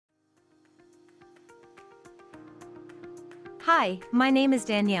Hi, my name is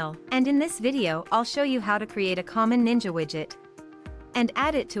Danielle, and in this video I'll show you how to create a common Ninja widget and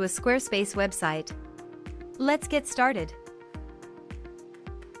add it to a Squarespace website. Let's get started.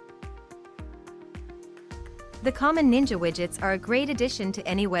 The common Ninja widgets are a great addition to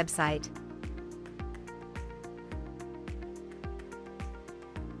any website.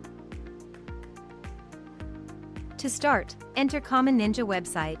 To start, enter Common Ninja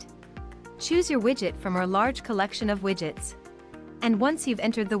website. Choose your widget from our large collection of widgets. And once you've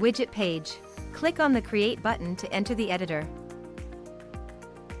entered the widget page, click on the Create button to enter the editor.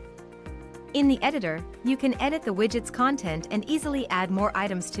 In the editor, you can edit the widget's content and easily add more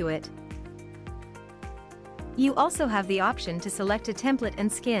items to it. You also have the option to select a template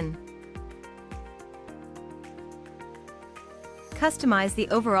and skin. Customize the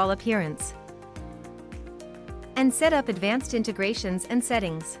overall appearance. And set up advanced integrations and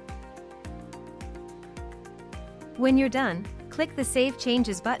settings. When you're done, click the Save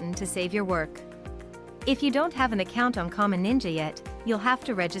Changes button to save your work. If you don't have an account on Common Ninja yet, you'll have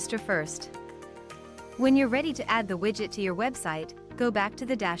to register first. When you're ready to add the widget to your website, go back to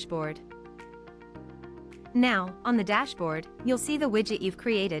the dashboard. Now, on the dashboard, you'll see the widget you've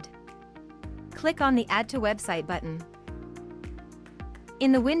created. Click on the Add to Website button.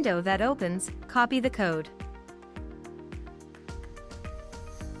 In the window that opens, copy the code.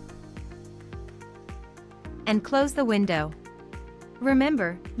 And close the window.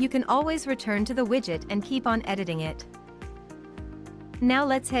 Remember, you can always return to the widget and keep on editing it. Now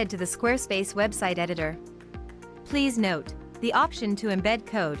let's head to the Squarespace website editor. Please note, the option to embed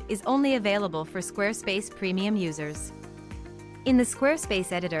code is only available for Squarespace Premium users. In the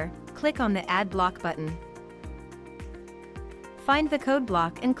Squarespace editor, click on the Add Block button. Find the code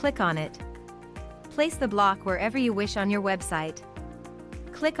block and click on it. Place the block wherever you wish on your website.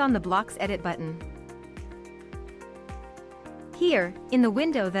 Click on the Block's Edit button. Here, in the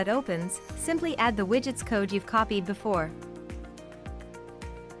window that opens, simply add the widget's code you've copied before.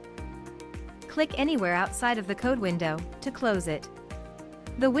 Click anywhere outside of the code window to close it.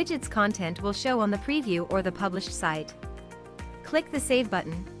 The widget's content will show on the preview or the published site. Click the Save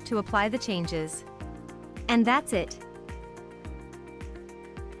button to apply the changes. And that's it.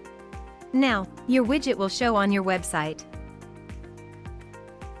 Now, your widget will show on your website.